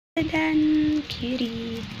Tadan!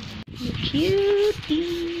 Cutie!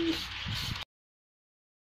 Cutie!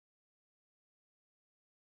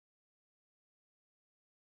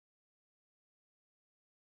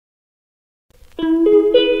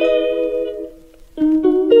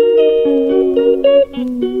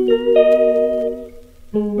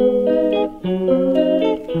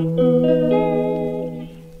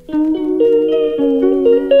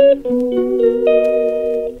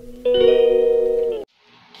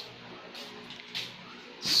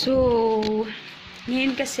 So,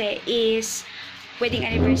 ngayon kasi is wedding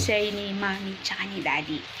anniversary ni Mami tsaka ni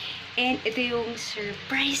Daddy. And ito yung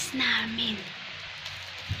surprise namin.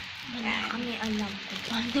 Wala kami alam kung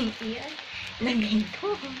paano yan.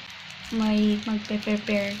 Nagito. May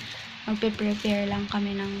magpe-prepare lang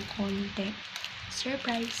kami ng konti.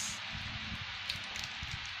 Surprise.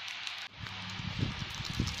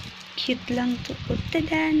 Cute lang to.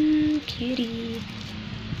 Tadan! Cutie!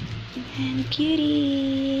 And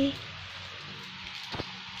cutie!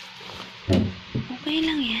 Okay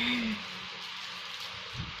lang yan.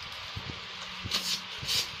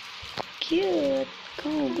 Cute!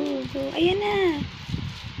 Go, go, go. Ayan na!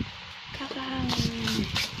 Kakahangin.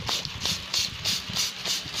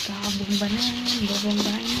 Kakabomba na.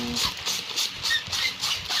 Bobomba na.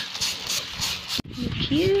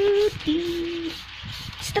 Cutie!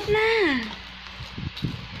 Stop na!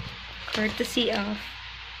 Courtesy of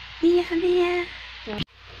Mia, Mia.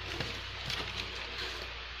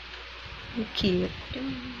 Cute.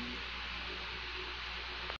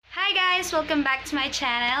 Hi guys! Welcome back to my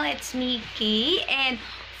channel. It's me, Kay. And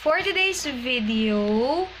for today's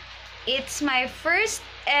video, it's my first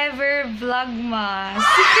ever Vlogmas.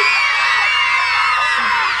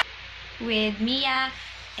 With Mia.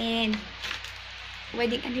 And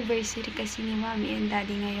wedding anniversary kasi ni Mami and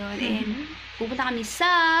Daddy ngayon. And pupunta kami sa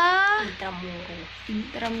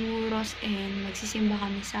Intramuros and magsisimba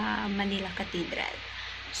kami sa Manila Cathedral.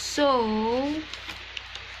 So,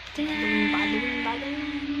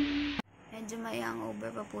 medyo may hangover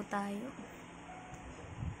pa po tayo.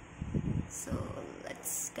 So,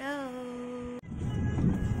 let's go!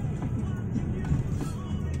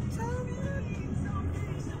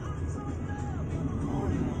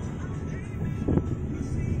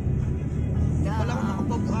 Wala akong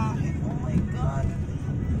nakapabuhay. Oh my God.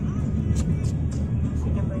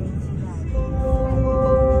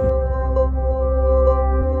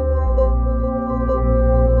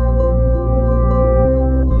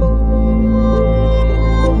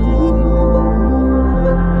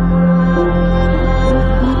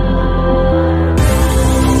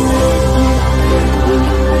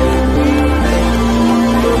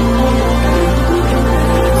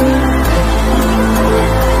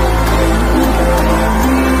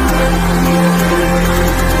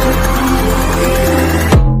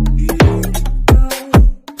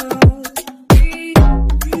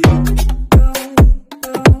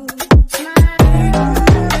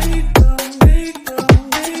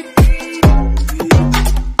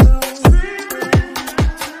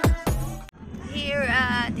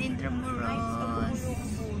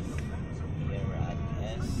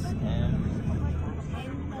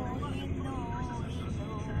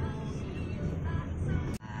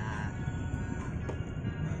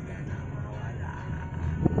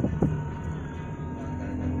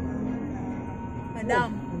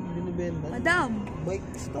 Madam. Madam. Bike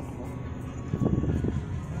stuff.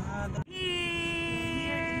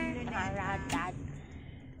 Here.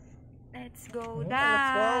 Let's go Let's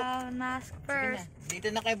down. Mask first.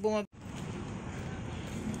 Dito na kayo bumab...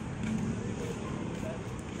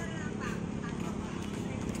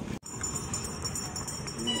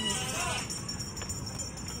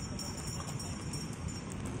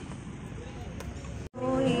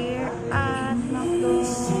 So here at McDo.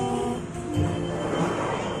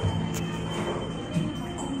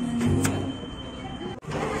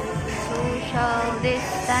 Social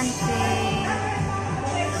distancing.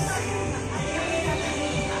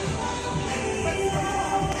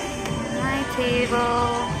 My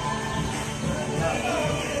table.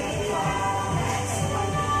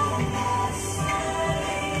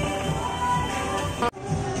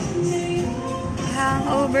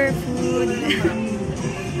 Hangover food.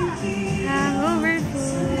 Hangover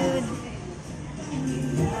food.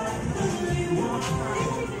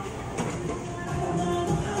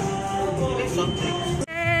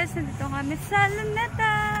 Yes, nandito kami sa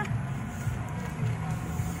Luneta.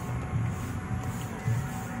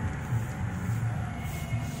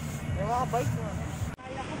 bike mo.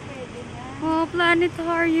 Oh,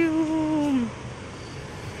 planetarium.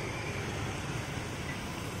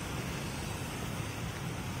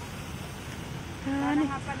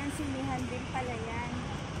 Mga pa ng sinihan din pala yan.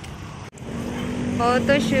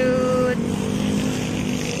 Photoshoot.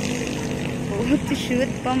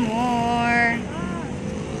 Photoshoot pa more.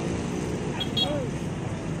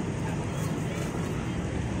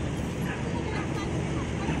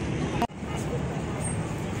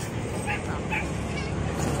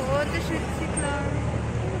 Photoshoot si Clara.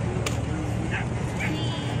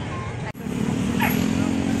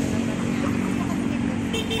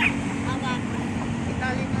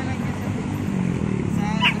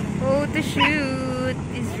 Photoshoot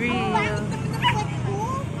is real.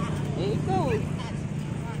 Eh, ikaw.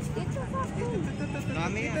 Dito pa po.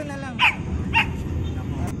 Dami yan. Dito na lang.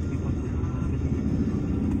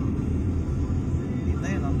 Dito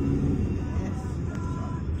yun, oh. Yes.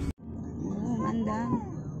 Oh, mandang.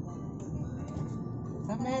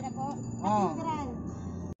 Sakit. Oh.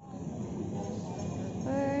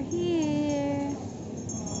 We're here.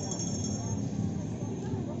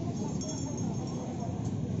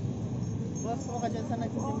 Boss, mo ka dyan sa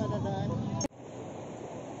nagsisimba na daan.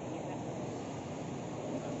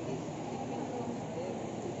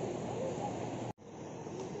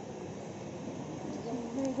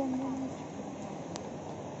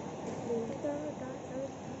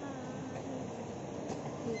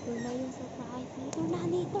 Dito na yung sa tayo. Dito na,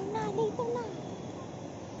 dito na, dito na.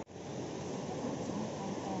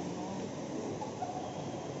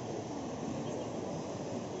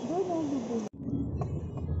 Doon ang bibili.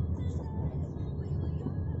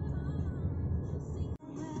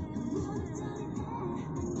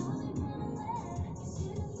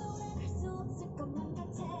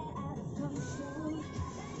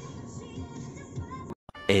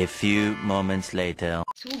 A few moments later.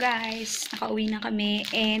 So guys, nakauwi na kami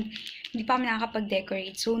and hindi pa kami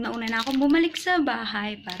nakakapag-decorate. So nauna na akong bumalik sa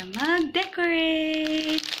bahay para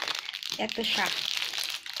mag-decorate. Ito siya.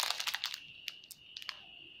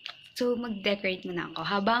 So mag-decorate muna ako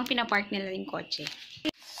habang pinapark nila yung kotse.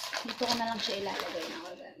 Dito ko na lang siya ilalagay na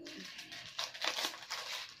ako.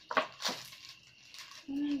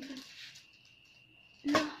 Oh my God.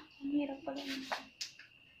 Ala, ang hirap pala nito.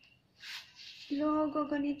 Ala,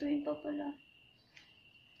 gaganituin pa pala.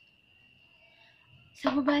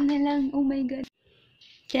 Sa baba na lang. Oh my God.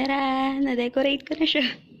 Tara! Na-decorate ko na siya.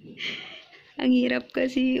 Ang hirap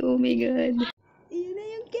kasi. Oh my God. Iyan na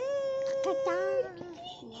yung cake! Tata!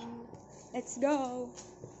 Let's go!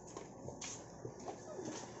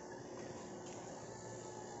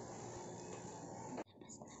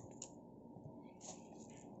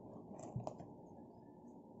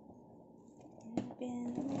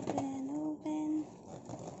 Open, open, open.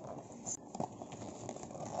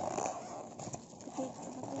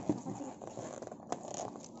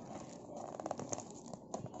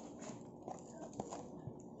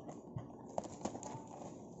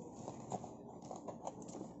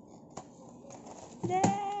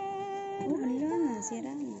 Then, wala na,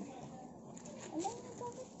 sira na. Alam mo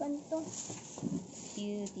bakit ganito?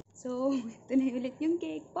 Beauty. So, ito na ulit yung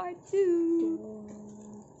cake part 2.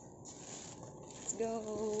 Let's go.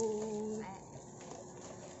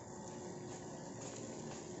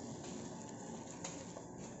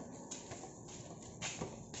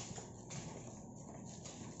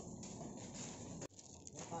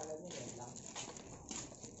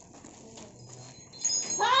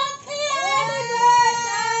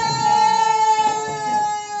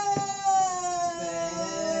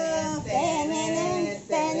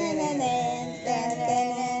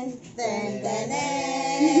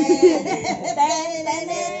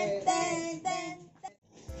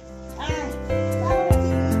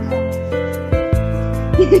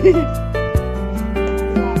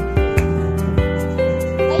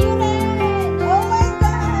 Kayo rin! Oh my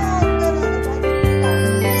God!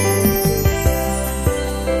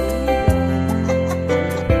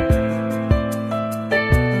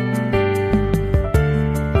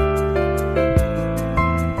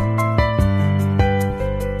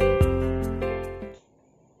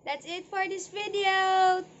 That's it for this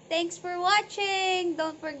video. Thanks for watching.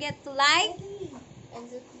 Don't forget to like, And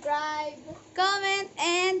subscribe. comment,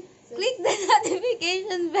 and click the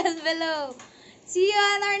notification bell below. See you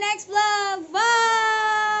on our next vlog.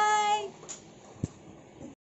 Bye!